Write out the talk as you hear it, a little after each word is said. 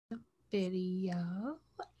video.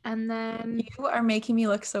 And then You are making me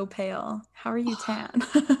look so pale. How are you tan?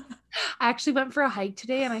 I actually went for a hike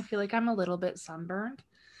today and I feel like I'm a little bit sunburned.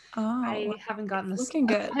 Oh, I haven't gotten it's this looking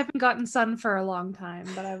I good. haven't gotten sun for a long time,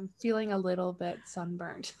 but I'm feeling a little bit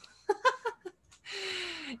sunburned.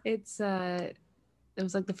 It's it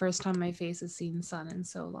was like the first time my face has seen sun in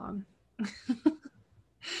so long.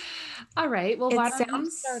 All right. Well, It why don't you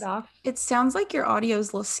start sounds off? it sounds like your audio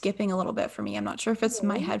is skipping a little bit for me. I'm not sure if it's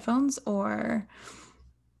my Really? headphones or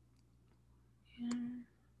Yeah.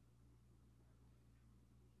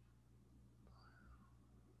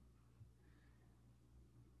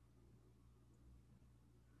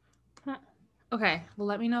 Huh. Okay. Well,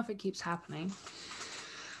 let me know if it keeps happening.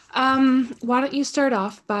 Why don't you start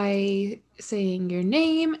off by saying your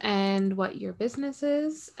name and what your business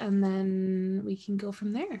is, and then we can go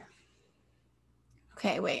from there.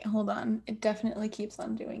 okay, wait, hold on. It definitely keeps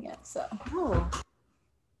on doing it. So Oh.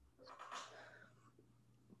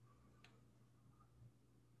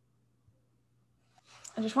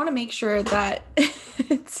 I just want to make sure that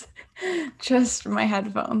it's just my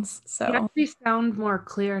headphones. You So actually sound more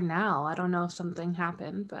clear now. I don't know if something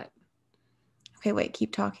happened, but okay, wait,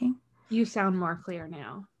 keep talking. you sound more clear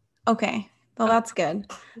now. Okay. Well, Okay. that's good.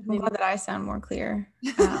 I'm Maybe. glad that I sound more clear.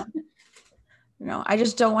 I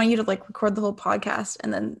just don't want you to like record the whole podcast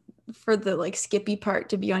and then for the like skippy part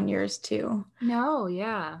to be on yours too. No,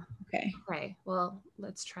 yeah. Okay. Okay. Well,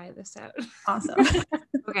 let's try this out. Awesome.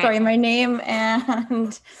 Okay. Sorry, my name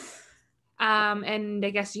and And I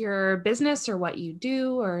guess your business or what you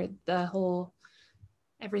do or the whole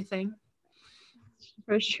everything.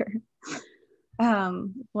 for sure.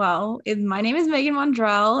 My name is Megan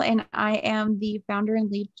Maundrell, and I am the founder and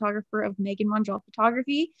lead photographer of Megan Maundrell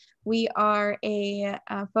Photography. We are a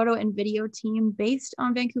photo and video team based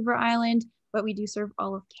on Vancouver Island, but we do serve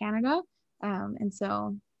all of Canada. And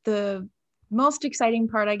so the most exciting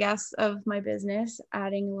part, I guess, of my business,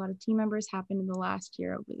 adding a lot of team members, happened in the last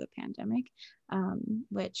year over the pandemic,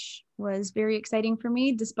 which was very exciting for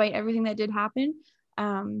me, despite everything that did happen.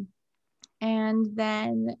 And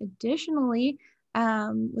then additionally,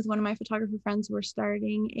 with one of my photographer friends, we're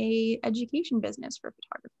starting a education business for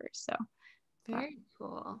photographers. So Very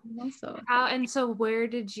cool. also, How and so what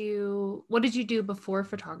did you do before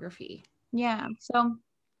photography? yeah. So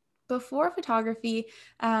before photography,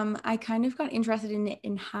 I kind of got interested in it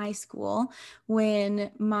in high school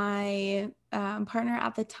when my partner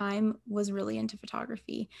at the time was really into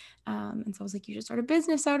photography. And so I was like, you should start a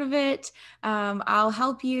business out of it. I'll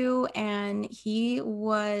help you. And he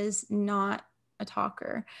was not a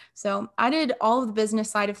talker. So I did all of the business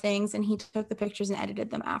side of things and he took the pictures and edited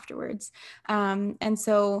them afterwards. And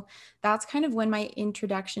so that's kind of when my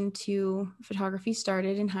introduction to photography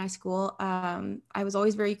started in high school. I was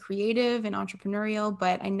always very creative and entrepreneurial,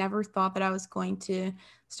 but I never thought that I was going to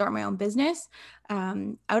start my own business.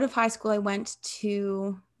 Out of high school, I went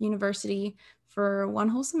to university for one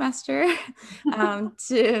whole semester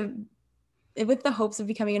to with the hopes of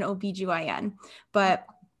becoming an OBGYN. But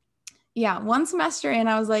yeah, one semester in,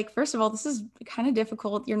 I was like, first of all, this is kind of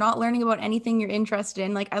difficult. You're not learning about anything you're interested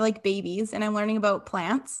in. Like, I like babies and I'm learning about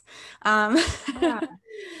plants. Um, Yeah.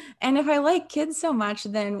 and if I like kids so much,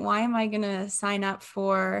 then why am I going to sign up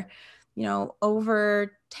for,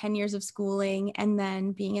 over 10 years of schooling and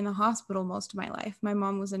then being in the hospital most of my life? My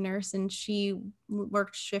mom was a nurse and she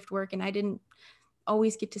worked shift work, and I didn't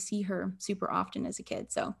always get to see her super often as a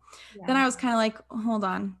kid. So then Yeah. I was kind of like, hold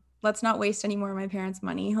on, let's not waste any more of my parents'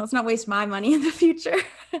 money. Let's not waste my money in the future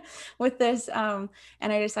with this. And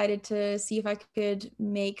I decided to see if I could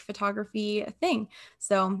make photography a thing.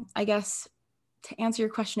 So I guess to answer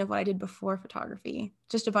your question of what I did before photography,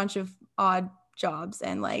 just a bunch of odd jobs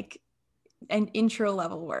and like an intro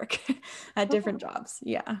level work at different jobs.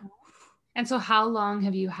 Yeah. And so how long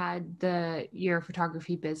have you had your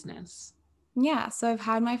photography business? Yeah, so I've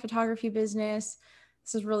had my photography business.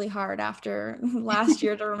 This is really hard after last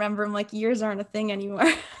year to remember. I'm like, years aren't a thing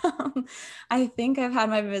anymore. I think I've had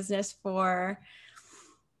my business for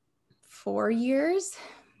 4 years,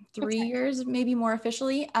 three Okay. years, maybe more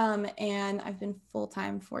officially. And I've been full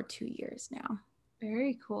time for 2 years now.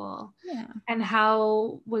 Very cool. Yeah. And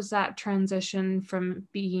how was that transition from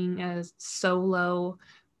being a solo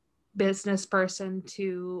business person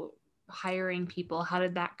to hiring people? How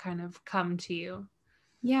did that kind of come to you?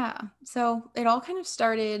 Yeah. So it all kind of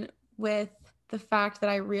started with the fact that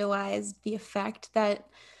I realized the effect that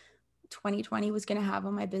 2020 was going to have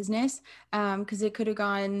on my business, because it could have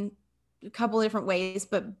gone a couple of different ways,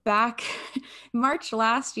 but back March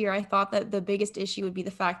last year, I thought that the biggest issue would be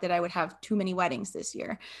the fact that I would have too many weddings this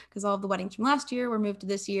year, because all of the weddings from last year were moved to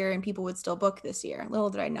this year and people would still book this year. Little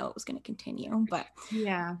did I know it was going to continue, but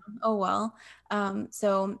Yeah. oh well.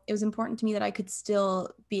 So it was important to me that I could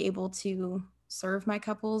still be able to serve my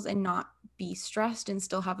couples and not be stressed and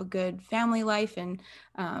still have a good family life and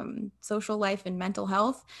social life and mental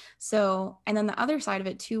health. So, and then the other side of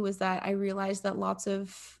it too was that I realized that lots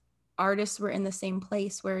of artists were in the same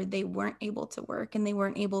place where they weren't able to work and they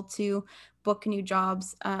weren't able to book new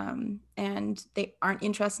jobs, and they aren't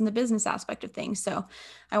interested in the business aspect of things. So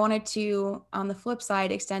I wanted to, on the flip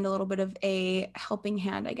side, extend a little bit of a helping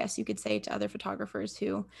hand, I guess you could say, to other photographers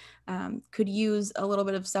who could use a little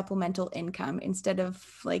bit of supplemental income instead of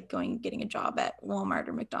like getting a job at Walmart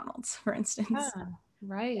or McDonald's, for instance. Yeah,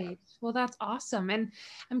 right. Well, that's awesome. And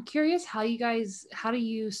I'm curious how do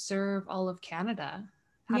you serve all of Canada?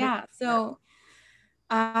 How did Yeah. that work? So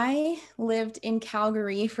I lived in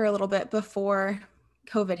Calgary for a little bit before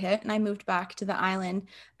COVID hit, and I moved back to the island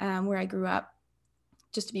where I grew up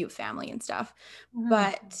just to be with family and stuff. Mhm.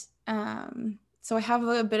 But so I have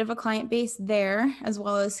a bit of a client base there as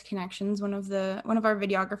well as connections. One of our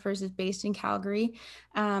videographers is based in Calgary,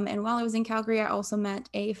 and while I was in Calgary, I also met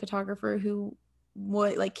a photographer who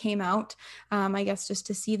came out, I guess, just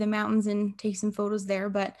to see the mountains and take some photos there.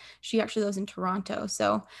 But she actually lives in Toronto,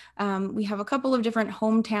 so we have a couple of different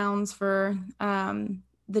hometowns for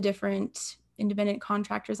the different independent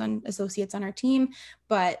contractors and associates on our team,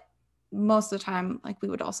 but most of the time, like, we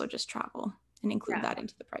would also just travel and include Yeah, that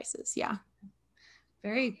into the prices. Yeah.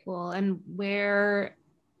 very cool. And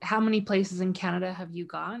how many places in Canada have you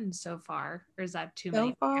gone so far? Or is that too So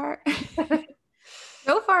many? far,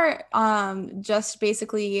 so far, just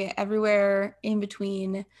basically everywhere in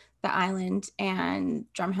between the island and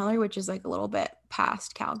Drumheller, which is like a little bit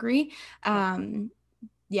past Calgary. Um,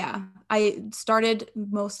 yeah, I started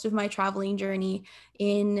most of my traveling journey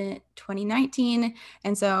in 2019.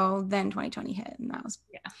 And so then 2020 hit, and that was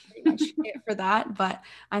Yeah. pretty much it for that. But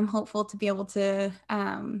I'm hopeful to be able to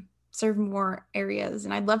serve more areas.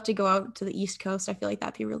 And I'd love to go out to the East Coast. I feel like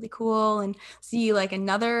that'd be really cool and see like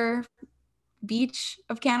another beach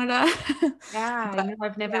of Canada. Yeah, I But know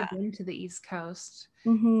I've never yeah. been to the East Coast.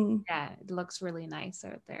 Hmm. Yeah, it looks really nice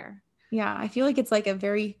out there. Yeah, I feel like it's like a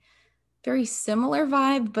very, very similar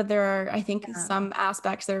vibe, but there are, I think, Yeah. some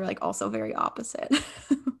aspects that are like also very opposite.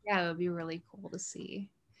 Yeah, it would be really cool to see.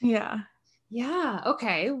 Yeah. Yeah.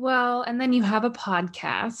 Okay. Well, and then you have a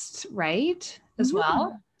podcast, right? As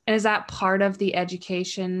well. Mhm. And is that part of the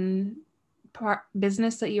education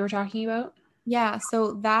business that you were talking about? Yeah.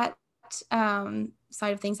 So that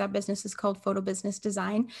side of things, that business is called Photo Business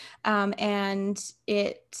Design. And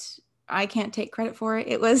I can't take credit for it.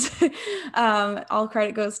 It was all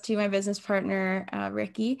credit goes to my business partner,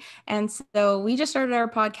 Ricky. And so we just started our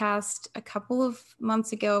podcast a couple of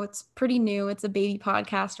months ago. It's pretty new. It's a baby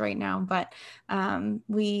podcast right now, but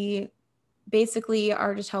we basically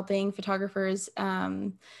are just helping photographers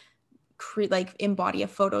embody a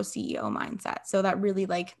photo CEO mindset. So that really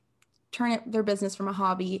their business from a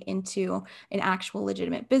hobby into an actual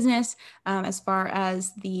legitimate business, as far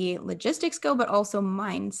as the logistics go, but also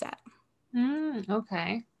mindset.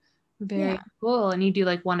 Okay. Very Yeah. cool. And you do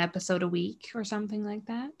like one episode a week or something like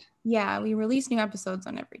that? Yeah. We release new episodes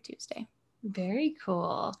on every Tuesday. Very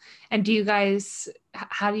cool. And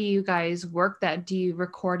how do you guys work that? Do you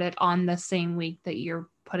record it on the same week that you're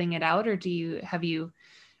putting it out, or have you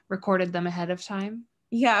recorded them ahead of time?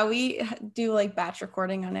 Yeah, we do like batch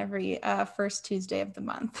recording on every first Tuesday of the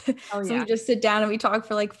month. Oh, So we yeah. just sit down and we talk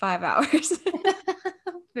for like 5 hours.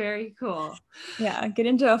 Very cool. Yeah, get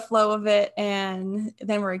into a flow of it, and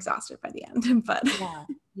then we're exhausted by the end. But Yeah.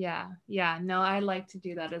 Yeah. Yeah. No, I like to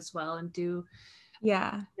do that as well and do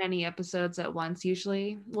yeah, many episodes at once,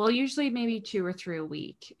 usually maybe 2 or 3 a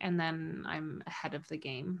week, and then I'm ahead of the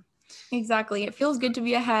game. exactly. It feels good to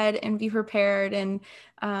be ahead and be prepared, and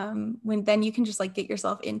when then you can just like get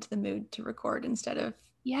yourself into the mood to record instead of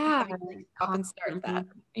Yeah. having to like stop and start that.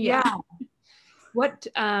 Constantly. Yeah. Yeah. What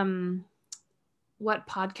what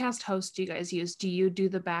podcast host do you guys use? Do you do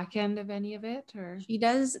the back end of any of it, or? She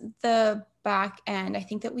does the back end. I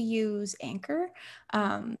think that we use Anchor.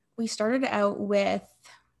 We started out with,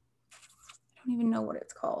 I don't even know what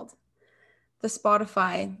it's called, the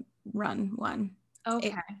Spotify run one.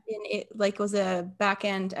 Okay. It like was a back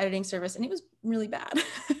end editing service, and it was really bad.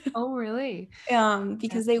 Oh, really?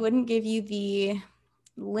 Because they wouldn't give you the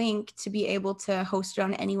link to be able to host it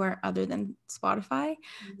on anywhere other than Spotify.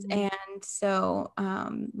 Mm. And so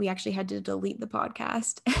we actually had to delete the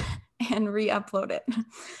podcast and re-upload it.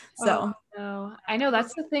 Oh, So No, I know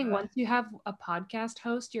that's the thing. Once you have a podcast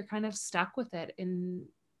host, you're kind of stuck with it,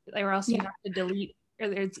 or else you Yeah. have to delete, or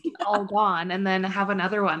it's all gone, and then have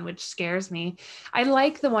another one, which scares me. I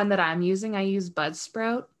like the one that I'm using. I use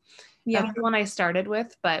Buzzsprout. Yeah. That's the one I started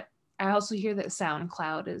with, but I also hear that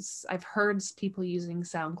SoundCloud is. I've heard people using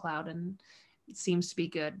SoundCloud, and it seems to be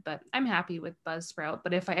good. But I'm happy with Buzzsprout.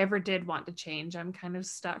 But if I ever did want to change, I'm kind of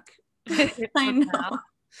stuck with it I for know. now.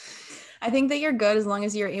 I think that you're good as long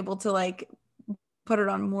as you're able to like put it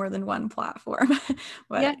on more than one platform. Yeah,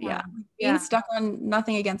 But yeah, being yeah, stuck on,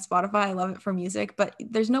 nothing against Spotify, I love it for music, but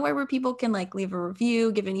there's nowhere where people can like leave a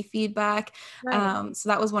review, give any feedback. right. So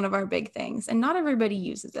that was one of our big things, and not everybody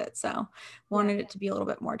uses it, so Yeah. wanted it to be a little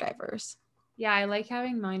bit more diverse. Yeah, I like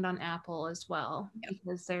having mine on Apple as well Yeah.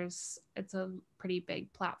 because it's a pretty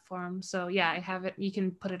big platform. So yeah, I have it. You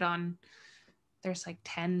can put it on. There's like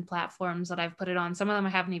 10 platforms that I've put it on. Some of them I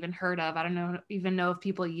haven't even heard of. I don't even know if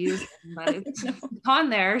people use them, but it's on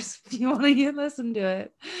there. So if you want to listen to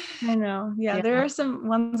it. I know. Yeah, Yeah. there are some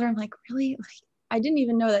ones where I'm like, really? Like, I didn't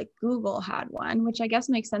even know that Google had one, which I guess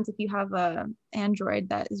makes sense if you have a Android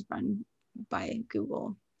that is run by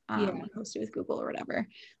Google, Yeah. hosted with Google or whatever.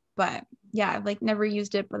 But yeah, I've like never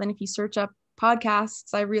used it. But then if you search up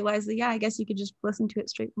podcasts, I realized that, yeah, I guess you could just listen to it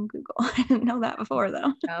straight from Google. I didn't know that before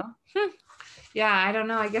though. Oh. Yeah, I don't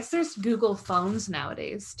know. I guess there's Google phones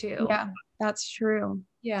nowadays too. Yeah, that's true.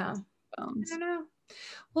 Yeah. I Phones. don't know.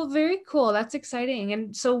 Well, very cool. That's exciting.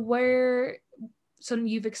 And so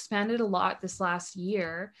you've expanded a lot this last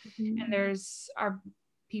year, and Mhm. are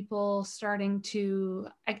people starting to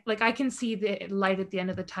I can see the light at the end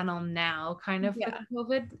of the tunnel now, kind of with Yeah.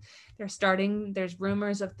 COVID. There's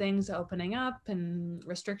rumors of things opening up and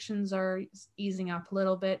restrictions are easing up a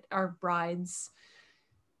little bit. Our brides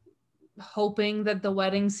hoping that the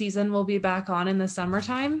wedding season will be back on in the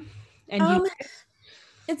summertime. And you Um,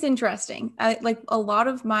 it's interesting. Like a lot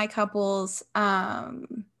of my couples,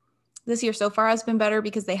 this year so far has been better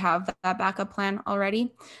because they have that backup plan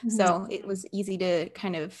already. Mhm. So it was easy to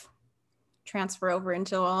kind of transfer over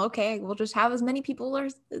into, well, okay, we'll just have as many people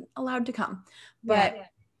as allowed to come. Yeah.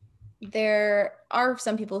 But there are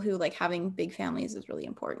some people who like having big families is really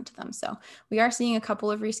important to them. So we are seeing a couple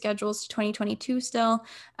of reschedules to 2022 still.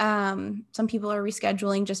 Some people are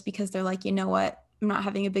rescheduling just because they're like, you know what? I'm not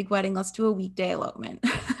having a big wedding. Let's do a weekday elopement.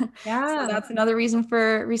 So Yeah. that's another reason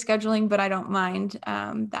for rescheduling, but I don't mind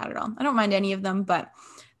that at all. I don't mind any of them, but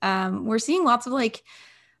we're seeing lots of like,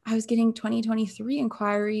 I was getting 2023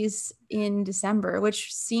 inquiries in December,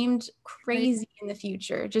 which seemed crazy in the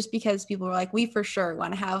future just because people were like, we for sure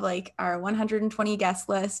want to have like our 120 guest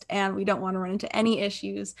list and we don't want to run into any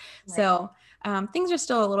issues. Right. So things are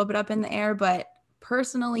still a little bit up in the air, but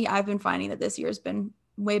personally, I've been finding that this year has been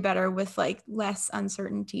way better with like less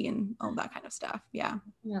uncertainty and all that kind of stuff. Yeah.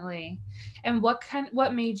 Definitely. And what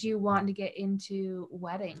made you want to get into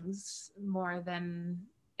weddings more than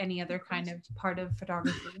any other kind of part of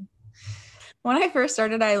photography? When I first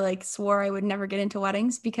started, I like swore I would never get into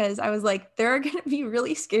weddings because I was like, there are going to be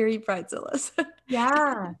really scary bridezillas.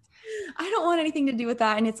 Yeah. I don't want anything to do with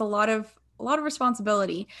that, and it's a lot of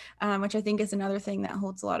responsibility, which I think is another thing that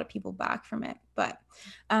holds a lot of people back from it. But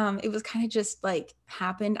it was kind of just like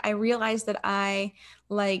happened. I realized that I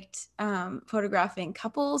liked photographing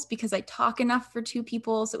couples because I talk enough for two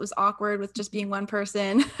people, so it was awkward with just being one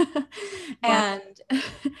person, Yeah. and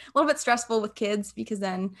a little bit stressful with kids because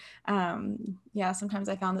then, yeah, sometimes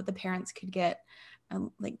I found that the parents could get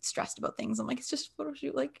like stressed about things. I'm like, it's just a photo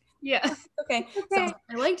shoot, like Yeah. okay. So Okay.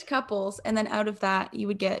 I liked couples. And then out of that, you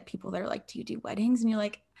would get people that are like, do you do weddings? And you're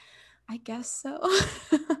like, I guess so.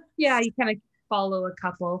 Yeah, you kind of follow a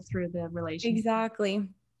couple through the relationship. Exactly.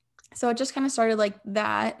 So it just kind of started like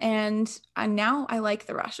that. And now I like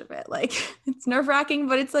the rush of it. Like it's nerve wracking,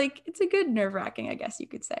 but it's like, it's a good nerve wracking, I guess you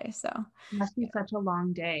could say. So It must be such a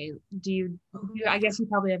long day. I guess you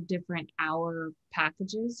probably have different hour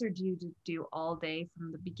packages, or do you do all day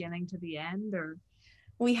from the beginning to the end, or?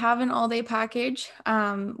 we have an all day package,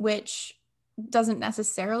 which doesn't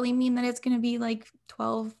necessarily mean that it's going to be like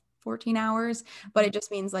 12, 14 hours, but it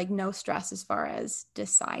just means like no stress as far as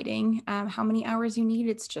deciding how many hours you need.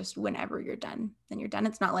 It's just whenever you're done, then you're done.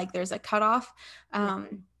 It's not like there's a cutoff. Yeah.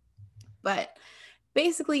 But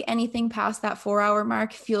basically anything past that 4 hour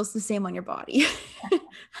mark feels the same on your body.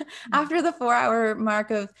 After the 4 hour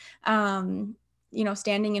mark of,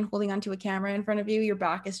 standing and holding onto a camera in front of you, your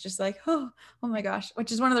back is just like, oh my gosh,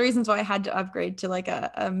 which is one of the reasons why I had to upgrade to like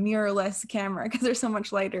a mirrorless camera because they're so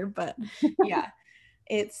much lighter. But yeah,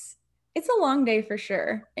 it's a long day for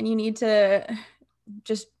sure. And you need to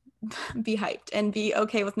just be hyped and be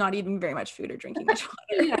okay with not eating very much food or drinking much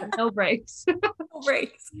water. Yeah, no breaks.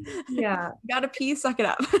 breaks. Yeah. Got a pee, suck it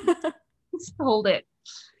up. Just hold it.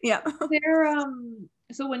 Yeah. There,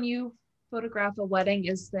 so when you photograph a wedding,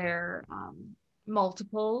 is there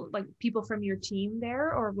multiple like people from your team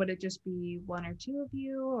there, or would it just be one or two of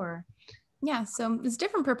you, or? Yeah, so it's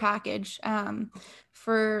different per package.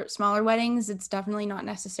 For smaller weddings, it's definitely not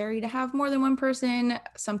necessary to have more than one person.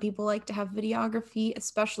 Some people like to have videography,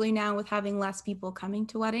 especially now with having less people coming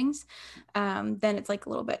to weddings. Then it's like a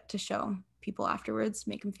little bit to show people afterwards,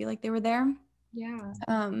 make them feel like they were there. Yeah.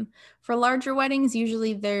 For larger weddings,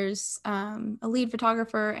 usually there's a lead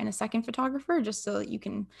photographer and a second photographer, just so that you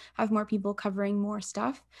can have more people covering more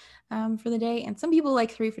stuff for the day. And some people like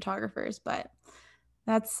 3 photographers, but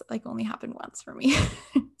that's like only happened once for me.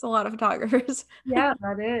 It's a lot of photographers. Yeah,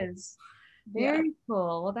 that is Yeah. very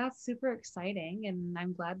cool. Well, that's super exciting, and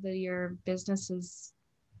I'm glad that your business is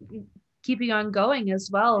keeping on going as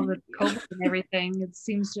well with COVID and everything. It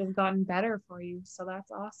seems to have gotten better for you, so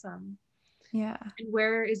that's awesome. Yeah. And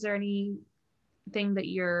where is there anything that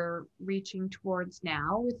you're reaching towards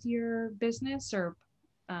now with your business or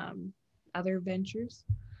um, other ventures?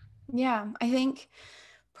 Yeah. I think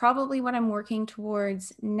probably what I'm working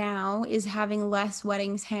towards now is having less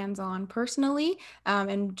weddings hands on personally,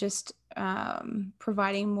 and just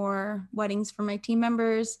providing more weddings for my team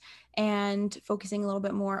members and focusing a little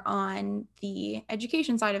bit more on the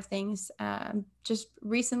education side of things. Just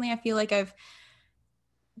recently, I feel like I've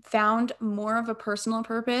found more of a personal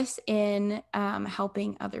purpose in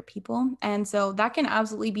helping other people. And so that can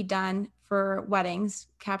absolutely be done for weddings,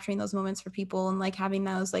 capturing those moments for people and like having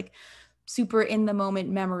those like super in the moment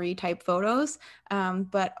memory type photos,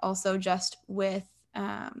 but also just with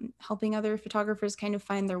helping other photographers kind of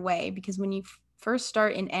find their way. Because when you first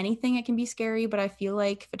start in anything, it can be scary, but I feel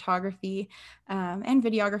like photography and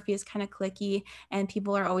videography is kind of clicky, and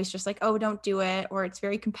people are always just like, oh, don't do it, or it's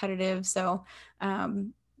very competitive. So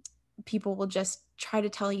people will just try to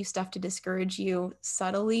tell you stuff to discourage you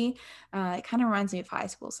subtly. It kind of reminds me of high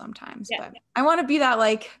school sometimes, Yeah. but I want to be that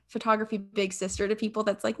like photography big sister to people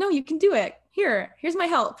that's like, no, you can do it. Here's my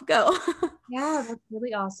help. Go. Yeah, that's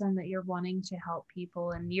really awesome that you're wanting to help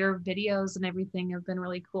people, and your videos and everything have been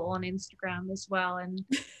really cool on Instagram as well. And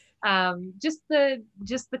just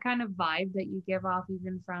the kind of vibe that you give off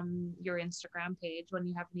even from your Instagram page when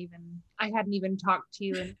you haven't even I hadn't even talked to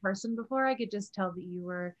you in person before. I could just tell that you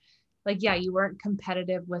were like, yeah, you weren't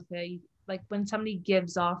competitive with it. Like when somebody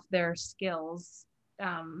gives off their skills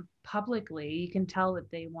publicly, you can tell that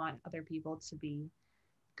they want other people to be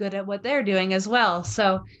good at what they're doing as well.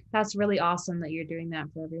 So that's really awesome that you're doing that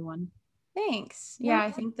for everyone. Thanks. Yeah. Yeah,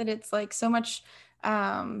 I think that it's like so much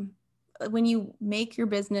um, when you make your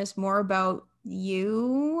business more about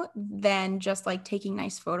you than just like taking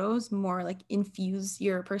nice photos, more like infuse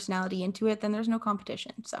your personality into it, then there's no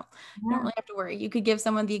competition. So you don't Yeah. really have to worry. You could give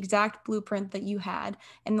someone the exact blueprint that you had,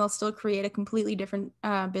 and they'll still create a completely different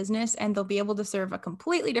business, and they'll be able to serve a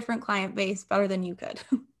completely different client base better than you could.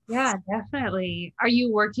 Yeah, definitely. Are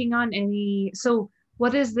you working on any? So,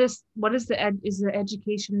 what is this? What is is the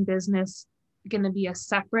education business going to be a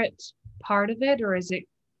separate part of it, or is it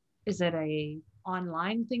a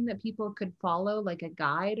online thing that people could follow, like a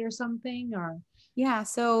guide or something? Or Yeah,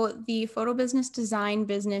 so the photo business design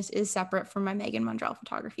business is separate from my Megan Maundrell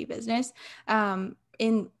photography business.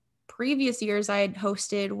 In previous years, I had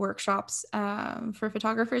hosted workshops for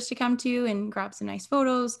photographers to come to and grab some nice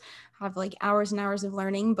photos, have like hours and hours of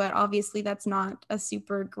learning. But obviously, that's not a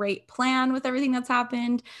super great plan with everything that's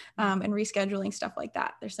happened and rescheduling stuff like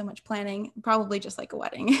that. There's so much planning, probably just like a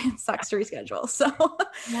wedding. It sucks to reschedule. So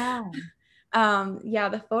yeah, yeah,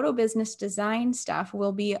 the photo business design stuff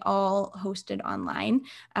will be all hosted online.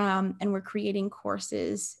 And we're creating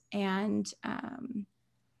courses and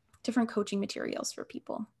different coaching materials for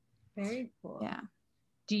people. very cool. Yeah.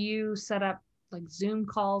 Do you set up like Zoom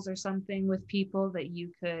calls or something with people that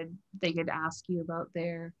they could ask you about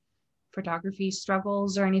their photography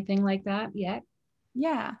struggles or anything like that yet?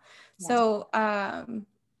 Yeah. Yeah. So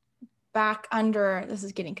back under, this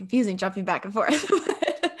is getting confusing, jumping back and forth.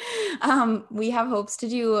 We have hopes to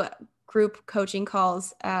do group coaching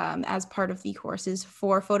calls as part of the courses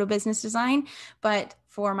for photo business design. But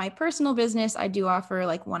for my personal business, I do offer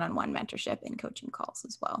like one-on-one mentorship and coaching calls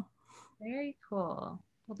as well. Very cool.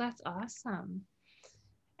 Well, that's awesome.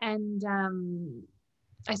 And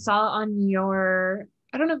I saw on your,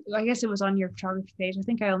 I don't know, I guess it was on your photography page. I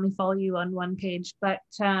think I only follow you on one page, but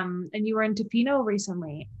and you were in Tofino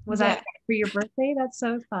recently. Was that Yeah. for your birthday? That's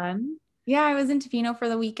so fun. Yeah, I was in Tofino for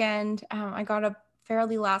the weekend. I got a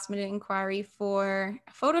fairly last minute inquiry for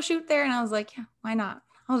a photo shoot there, and I was like, yeah, why not?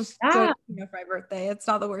 I'll just go Yeah, to Tofino for my birthday. It's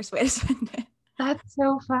not the worst way to spend it. That's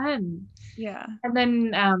so fun. Yeah. And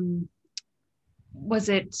then was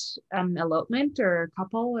it elopement or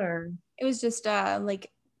couple or It was just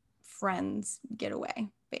like friends getaway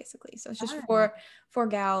basically. So it's just fun? four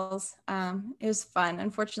gals. It was fun.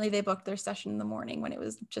 Unfortunately, they booked their session in the morning when it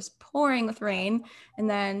was just pouring with rain, and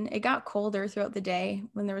then it got colder throughout the day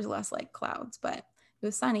when there was less like clouds, but it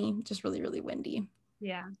was sunny, just really really windy.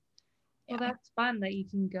 Yeah. Well, Yeah. that's fun that you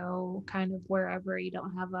can go kind of wherever you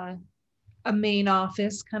don't have a main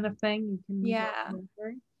office kind of thing. You can go Yeah.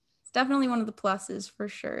 wherever. It's definitely one of the pluses for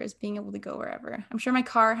sure is being able to go wherever. I'm sure my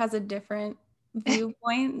car has a different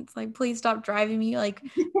viewpoint. It's like, please stop driving me like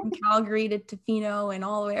from Calgary to Tofino and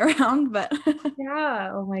all the way around. But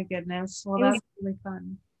Yeah. Oh my goodness. Well, it was that's really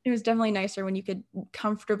fun. it was definitely nicer when you could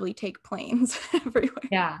comfortably take planes everywhere.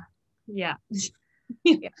 Yeah. Yeah.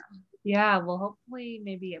 Yeah. Yeah. Well, hopefully,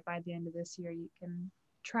 maybe by the end of this year, you can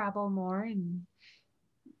travel more and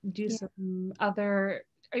do Yeah. some other.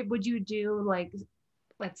 Would you do like,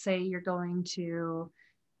 let's say you're going to,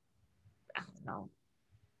 I don't know,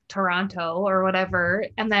 Toronto or whatever,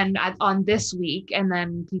 and then on this week, and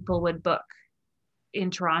then people would book in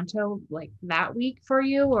Toronto like that week for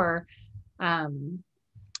you, um,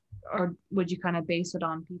 or would you kind of base it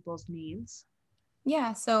on people's needs?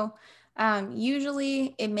 Yeah. So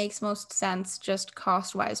usually it makes most sense just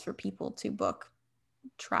cost wise for people to book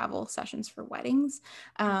travel sessions for weddings.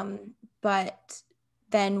 But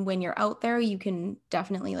then when you're out there, you can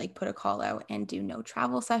definitely like put a call out and do no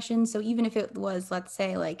travel sessions. So even if it was, let's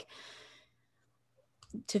say, like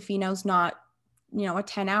Tofino's not, a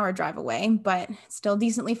 10-hour drive away, but still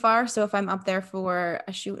decently far. So if I'm up there for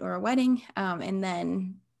a shoot or a wedding, and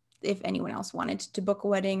then if anyone else wanted to book a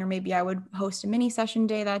wedding, or maybe I would host a mini session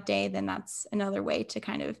day that day, then that's another way to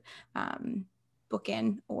kind of book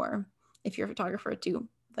in, or if you're a photographer, to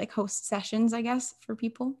like host sessions, I guess, for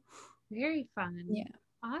people. Very fun. Yeah.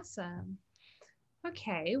 Awesome.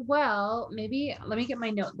 Okay, well, maybe let me get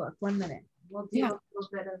my notebook. 1 minute. We'll do Yeah. a little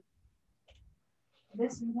bit of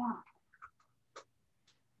this and that.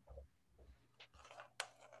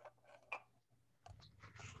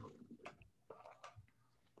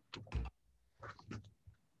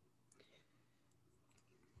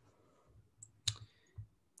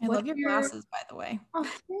 I love What's your your glasses, by the way. Oh,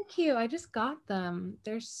 thank you. I just got them.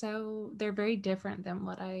 They're very different than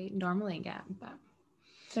what I normally get, but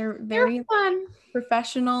They're they're very fun.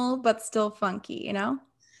 professional, but still funky.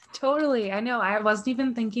 Totally. I know. I wasn't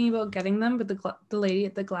even thinking about getting them, but the lady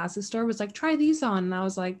at the glasses store was like, "Try these on." And I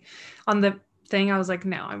was like, on the thing, I was like,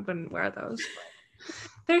 "No, I wouldn't wear those." But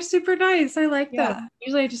they're super nice. I like them. Yeah.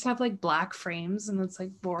 Usually I just have like black frames and it's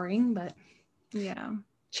like boring, but Yeah.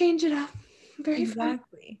 change it up. Very fun.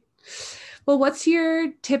 Exactly. Well, what's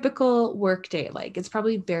your typical work day like? It's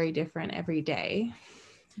probably very different every day,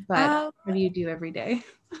 but Um, what do you do every day?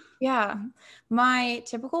 Yeah, my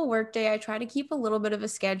typical workday, I try to keep a little bit of a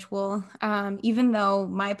schedule, even though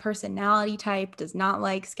my personality type does not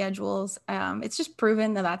like schedules. It's just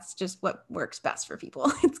proven that that's just what works best for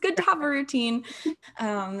people. It's good to have a routine,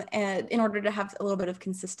 and in order to have a little bit of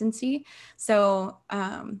consistency. So,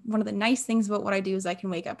 one of the nice things about what I do is I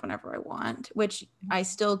can wake up whenever I want, which I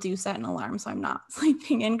still do set an alarm, so I'm not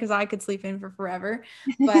sleeping in because I could sleep in for forever.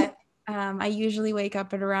 But I usually wake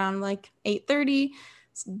up at around like 8:30,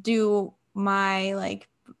 do my like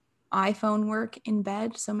iPhone work in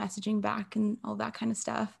bed, so messaging back and all that kind of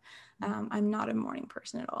stuff. I'm not a morning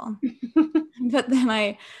person at all. But then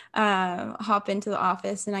I hop into the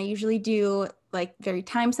office, and I usually do like very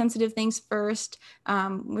time sensitive things first,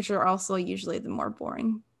 which are also usually the more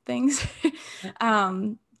boring things.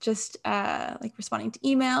 Just like responding to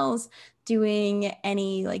emails, doing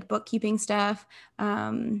any like bookkeeping stuff.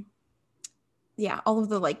 Yeah, all of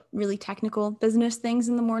the like really technical business things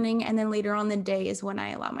in the morning. And then later on the day is when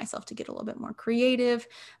I allow myself to get a little bit more creative.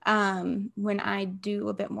 When I do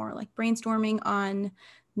a bit more like brainstorming on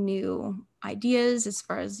new ideas as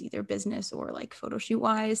far as either business or like photo shoot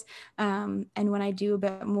wise. And when I do a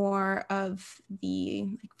bit more of the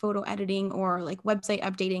like photo editing or like website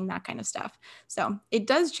updating, that kind of stuff. So it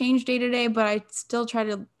does change day to day, but I still try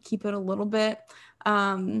to keep it a little bit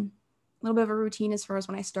of a routine as far as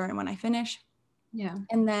when I start and when I finish. Yeah.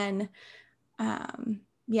 And then,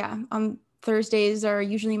 yeah, on Thursdays are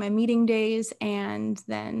usually my meeting days. And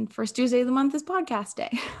then first Tuesday of the month is podcast day.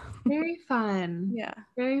 Very fun. Yeah.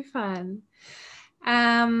 Very fun.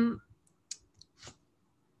 Um,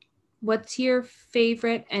 what's your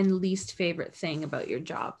favorite and least favorite thing about your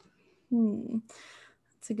job?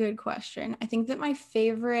 That's a good question. I think that my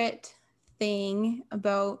favorite thing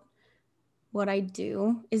about what I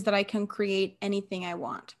do is that I can create anything I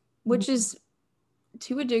want, which is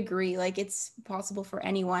to a degree, like it's possible for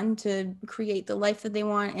anyone to create the life that they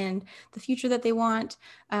want and the future that they want.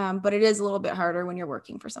 But it is a little bit harder when you're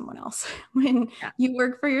working for someone else. When Yeah. you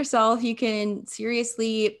work for yourself, you can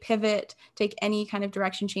seriously pivot, take any kind of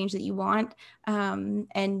direction change that you want,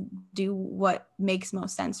 and do what makes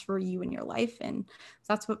most sense for you in your life. And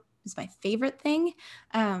that's what is my favorite thing.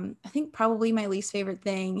 I think probably my least favorite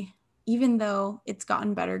thing, even though it's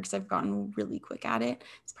gotten better because I've gotten really quick at it,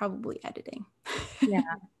 it's probably editing. Yeah.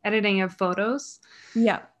 Editing of photos. Yeah,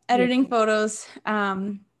 Yeah. editing photos.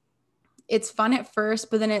 It's fun at first,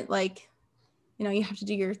 but then it like, you have to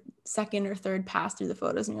do your second or third pass through the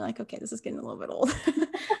photos and you're like, okay, this is getting a little bit old.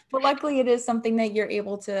 But luckily it is something that you're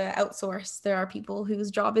able to outsource. There are people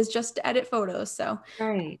whose job is just to edit photos. So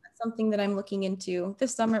Right. that's something that I'm looking into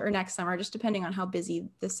this summer or next summer, just depending on how busy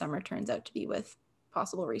this summer turns out to be with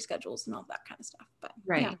possible reschedules and all that kind of stuff. But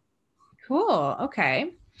Right. yeah. Cool.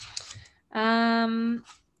 Okay.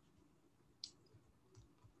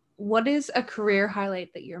 What is a career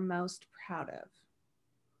highlight that you're most proud of?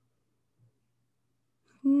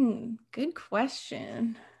 Good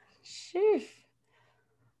question. Sheesh.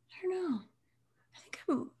 I don't know. I think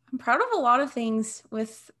I'm proud of a lot of things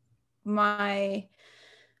with my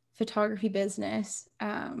photography business.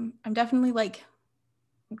 I'm definitely like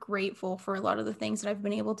grateful for a lot of the things that I've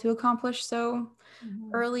been able to accomplish so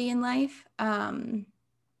early in life. My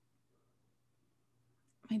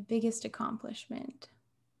biggest accomplishment,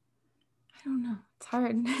 I don't know. It's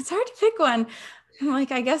hard. It's hard to pick one. I'm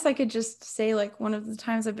like, I guess I could just say like one of the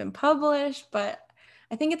times I've been published, but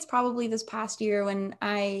I think it's probably this past year when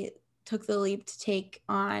I took the leap to take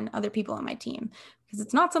on other people on my team because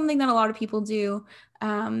it's not something that a lot of people do.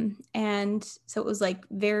 And so it was like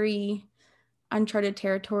very uncharted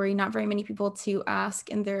territory, not very many people to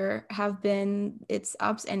ask. And there have been its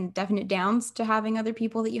ups and definite downs to having other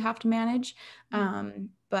people that you have to manage.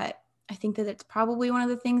 But I think that it's probably one of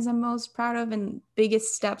the things I'm most proud of and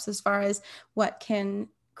biggest steps as far as what can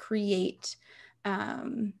create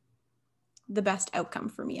the best outcome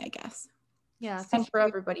for me, I guess. Yeah, it's a And for huge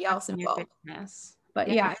everybody step else in your involved. business. But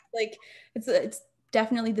Yeah. yeah, it's like it's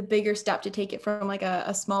definitely the bigger step to take it from like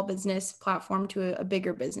a small business platform to a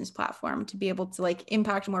bigger business platform to be able to like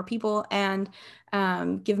impact more people and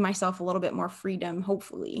give myself a little bit more freedom,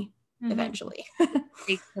 hopefully, eventually.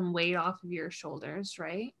 Take some weight off of your shoulders,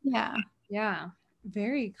 right? Yeah. Yeah.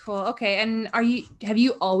 Very cool. Okay. And have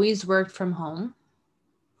you always worked from home?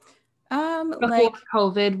 Before Like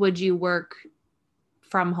COVID, would you work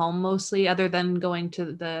from home mostly other than going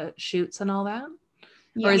to the shoots and all that? Or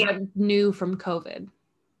yeah, is that new from COVID?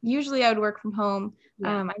 usually I would work from home.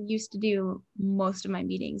 Yeah. I used to do most of my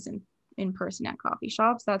meetings in person at coffee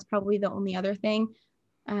shops. That's probably the only other thing.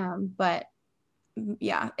 But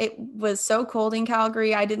yeah, it was so cold in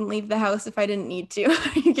Calgary. I didn't leave the house if I didn't need to.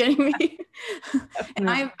 Are you kidding me? And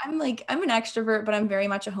No. I'm an extrovert, but I'm very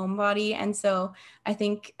much a homebody. And so I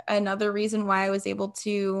think another reason why I was able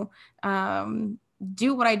to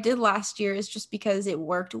do what I did last year is just because it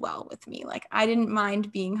worked well with me. Like I didn't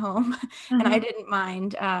mind being home and I didn't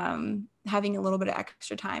mind having a little bit of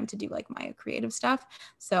extra time to do like my creative stuff.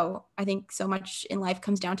 So I think so much in life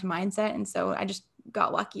comes down to mindset. And so I just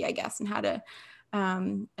got lucky, I guess, and had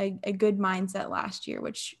a good mindset last year,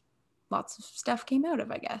 which lots of stuff came out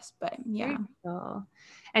of, I guess. But yeah. Very cool.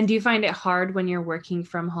 And do you find it hard when you're working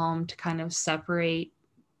from home to kind of separate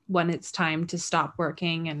when it's time to stop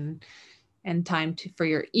working and time for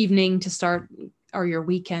your evening to start or your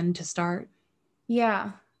weekend to start?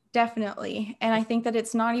 Yeah, definitely. And I think that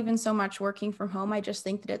it's not even so much working from home. I just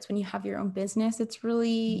think that it's when you have your own business, it's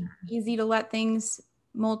really easy to let things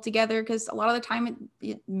mold together because a lot of the time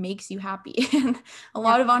it makes you happy. And a Yeah.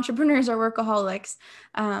 lot of entrepreneurs are workaholics.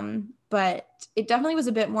 But it definitely was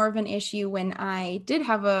a bit more of an issue when I did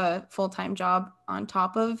have a full-time job on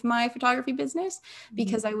top of my photography business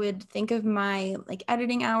because I would think of my like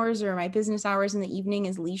editing hours or my business hours in the evening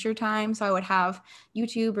as leisure time. So I would have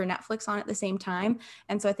YouTube or Netflix on at the same time.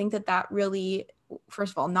 And so I think that that really,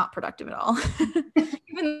 first of all, not productive at all,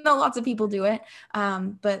 even though lots of people do it.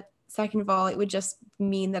 But second of all, it would just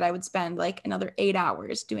mean that I would spend like another 8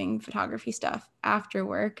 hours doing photography stuff after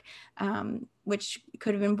work, which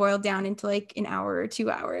could have been boiled down into like an hour or 2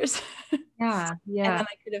 hours. Yeah. And Yeah. then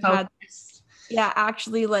I could have had, Focused.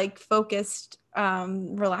 actually like focused,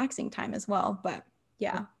 relaxing time as well. But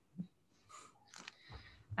yeah.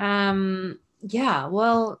 Yeah,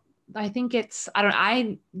 well,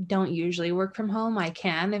 I don't usually work from home. I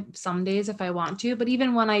can if some days if I want to, but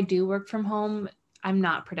even when I do work from home, I'm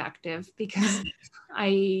not productive because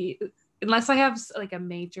unless I have like a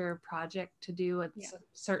major project to do, a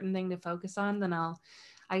certain thing to focus on, then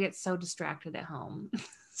I get so distracted at home.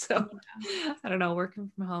 So I don't know, working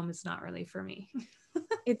from home is not really for me.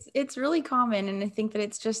 It's really common, and I think that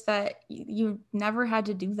it's just that you never had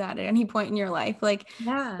to do that at any point in your life. Like, you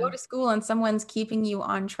go Yeah. to school and someone's keeping you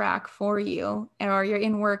on track for you, or you're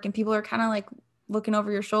in work and people are kind of like looking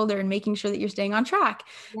over your shoulder and making sure that you're staying on track.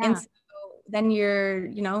 And Yeah. so then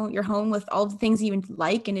you're home with all the things you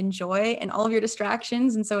like and enjoy and all of your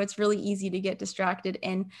distractions, and so it's really easy to get distracted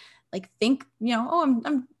and like think, oh,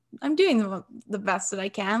 I'm doing the best that I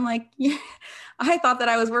can. Like, I thought that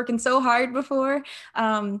I was working so hard before,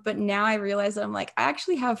 but now I realize that I'm like, I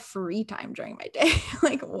actually have free time during my day.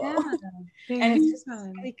 Like, whoa. Yeah. And it's Very just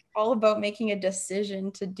fun. like all about making a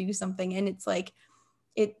decision to do something. And it's like,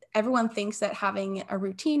 everyone thinks that having a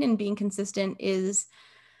routine and being consistent is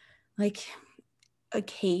like a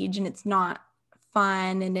cage, and it's not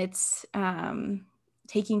fun, and it's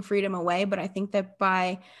taking freedom away. But I think that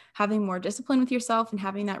by having more discipline with yourself and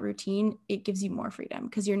having that routine, it gives you more freedom,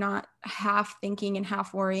 because you're not half thinking and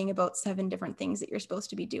half worrying about 7 different things that you're supposed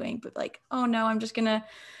to be doing, but like, oh no, I'm just gonna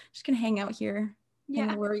hang out here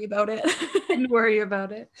and worry about it. And worry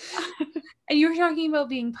about it. And you were talking about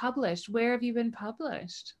being published. Where have you been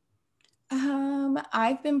published?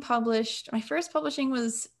 I've been published. My first publishing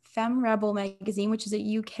was Femme Rebel magazine, which is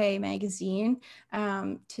a UK magazine.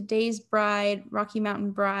 Today's Bride, Rocky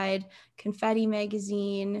Mountain Bride, Confetti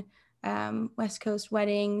magazine, West Coast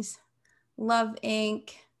Weddings, Love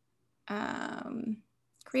Inc.,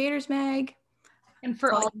 Creators Mag. And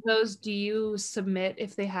for Well, all of those, do you submit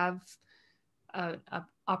if they have a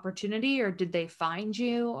opportunity, or did they find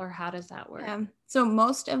you, or how does that work? So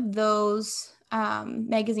most of those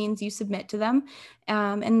magazines, you submit to them.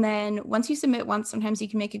 And then once you submit once, sometimes you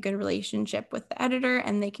can make a good relationship with the editor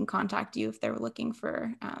and they can contact you if they're looking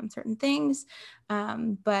for certain things.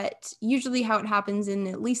 But usually how it happens in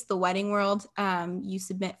at least the wedding world, you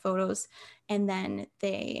submit photos and then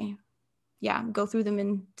they go through them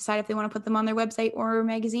and decide if they want to put them on their website or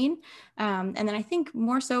magazine. And then I think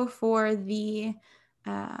more so for the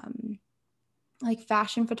like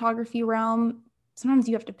fashion photography realm, sometimes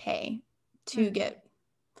you have to pay to get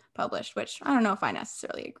published, which I don't know if I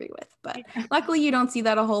necessarily agree with, but luckily you don't see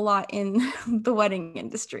that a whole lot in the wedding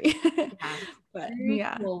industry. Yeah. But Very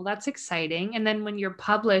cool. That's exciting. And then when you're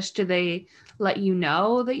published, do they let you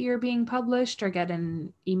know that you're being published or get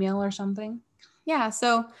an email or something? Yeah.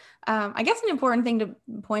 So I guess an important thing to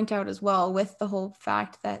point out as well with the whole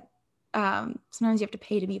fact that sometimes you have to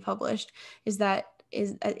pay to be published is that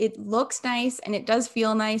it looks nice and it does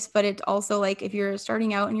feel nice, but it also, like, if you're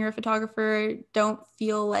starting out and you're a photographer, don't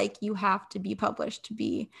feel like you have to be published to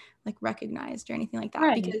be like recognized or anything like that.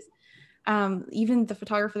 Right. Because even the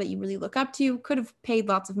photographer that you really look up to could have paid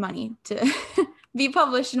lots of money to be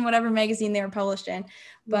published in whatever magazine they were published in.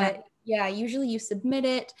 But usually you submit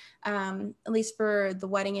it, at least for the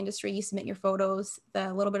wedding industry, you submit your photos,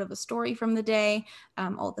 the little bit of a story from the day,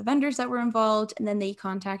 all the vendors that were involved, and then they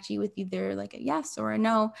contact you with either like a yes or a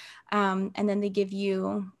no. And then they give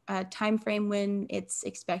you a time frame when it's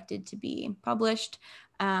expected to be published.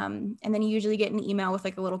 And then you usually get an email with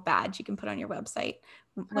like a little badge you can put on your website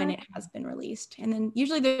when it has been released. And then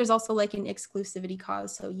usually there's also like an exclusivity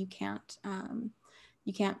clause, so you can't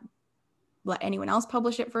let anyone else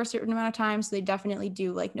publish it for a certain amount of time. So they definitely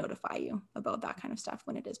do like notify you about that kind of stuff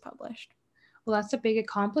when it is published. Well, that's a big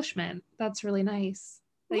accomplishment. That's really nice.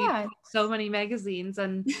 That you Yeah. so many magazines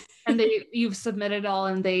and you've submitted all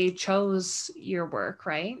and they chose your work,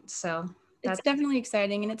 right? So It's definitely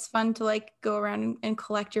exciting, and it's fun to like go around and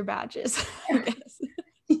collect your badges, I guess.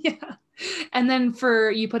 Yeah. And then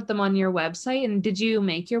you put them on your website, and did you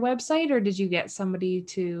make your website or did you get somebody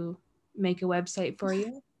to make a website for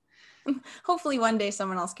you? Hopefully one day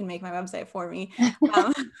someone else can make my website for me.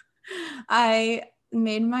 I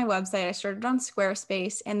made my website. I started on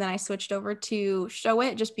Squarespace, and then I switched over to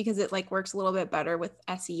Showit just because it like works a little bit better with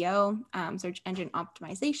SEO, search engine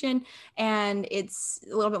optimization, and it's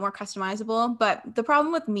a little bit more customizable. But the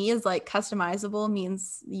problem with me is like customizable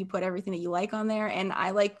means you put everything that you like on there, and I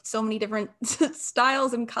like so many different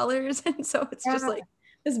styles and colors, and so it's just like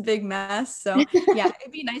this big mess. So yeah,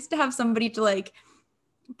 it'd be nice to have somebody to like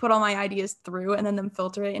put all my ideas through and then them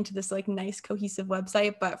filter it into this like nice cohesive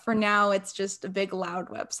website. But for now, it's just a big loud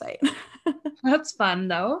website. That's fun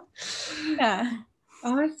though. Yeah.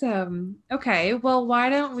 Awesome. Okay, well, why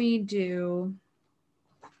don't we do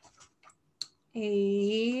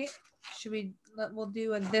we'll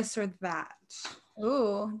do a this or that.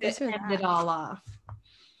 Ooh, this or End it that. all off.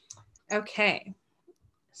 Okay.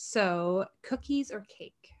 So, cookies or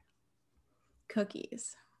cake?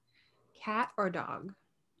 Cookies. Cat or dog?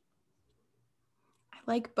 I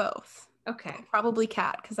like both. Okay. Probably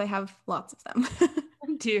cat because I have lots of them.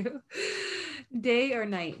 Do. Day or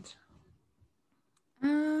night?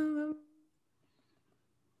 um,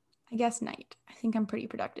 I guess night. I think I'm pretty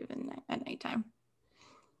productive at nighttime.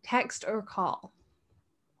 Text or call?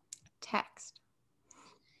 Text.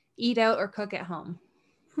 Eat out or cook at home?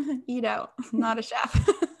 Eat out. Not a chef.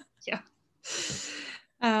 Yeah.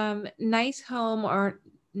 Nice home or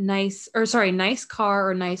nice car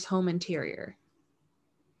or nice home interior?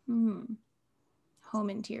 Home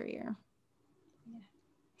interior.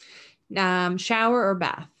 Shower or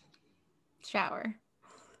bath? Shower.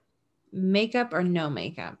 Makeup or no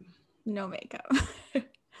makeup? No makeup.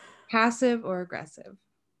 Passive or aggressive?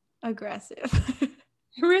 Aggressive.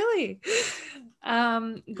 Really?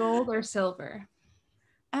 Gold or silver?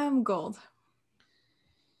 Gold.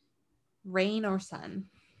 Rain or sun?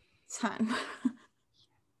 Sun.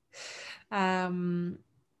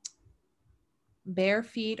 Bare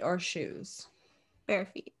feet or shoes? Bare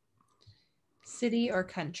feet. City or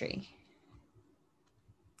country?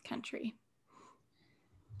 Country.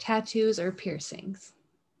 Tattoos or piercings?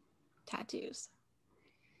 Tattoos.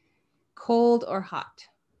 Cold or hot?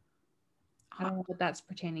 I Hot. don't know what that's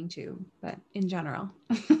pertaining to, but in general.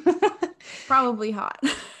 Probably hot.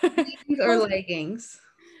 Jeans or leggings?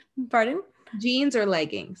 Pardon? Jeans or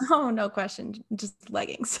leggings? Oh, no question. Just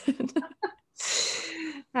leggings.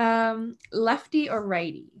 Lefty or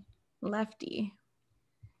righty? Lefty.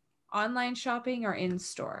 Online shopping or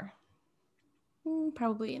in-store?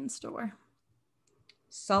 Probably in store.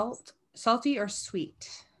 Salty or sweet?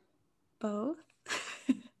 Both.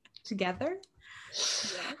 Together?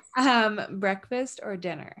 Yes. Breakfast or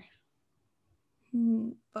dinner?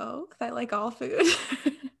 Both. I like all food.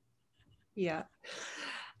 Yeah.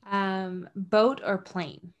 Boat or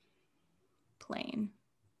plane? Plain.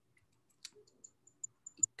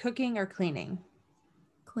 Cooking or cleaning?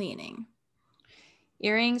 Cleaning.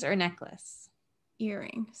 Earrings or necklace?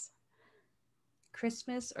 Earrings.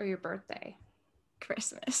 Christmas or your birthday?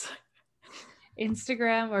 Christmas.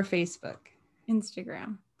 Instagram or Facebook?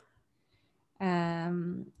 Instagram.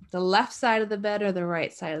 The left side of the bed or the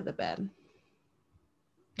right side of the bed?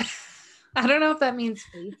 I don't know if that means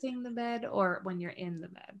facing the bed or when you're in the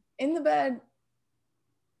bed. In the bed.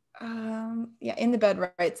 Yeah, in the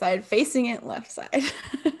bed, right side. Facing it, left side.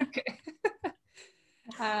 Okay.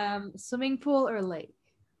 Swimming pool or lake?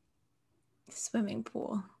 Swimming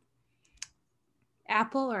pool.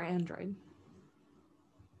 Apple or Android?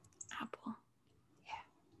 Apple. Yeah,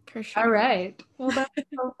 for sure. All right. Well, that's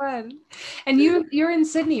so fun. And you're in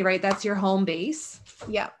Sydney, right? That's your home base?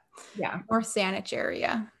 Yeah. Yeah. Or Saanich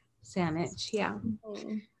area. Saanich, yeah.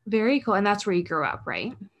 Mm-hmm. Very cool. And that's where you grew up,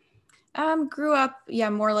 right? Grew up, yeah,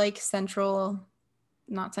 more like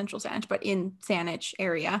not central Saanich, but in Saanich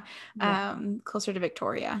area, closer to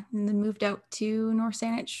Victoria, and then moved out to North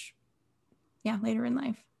Saanich, later in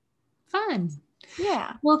life. Fun.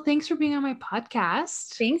 Yeah. Well, thanks for being on my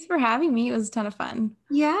podcast. Thanks for having me. It was a ton of fun.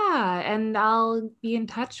 Yeah. And I'll be in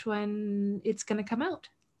touch when it's going to come out.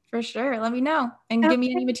 For sure. Let me know. And give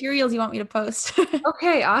me any materials you want me to post.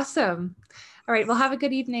 Okay. Awesome. All right. Well, have a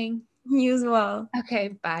good evening. You as well. Okay.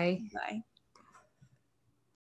 Bye. Bye.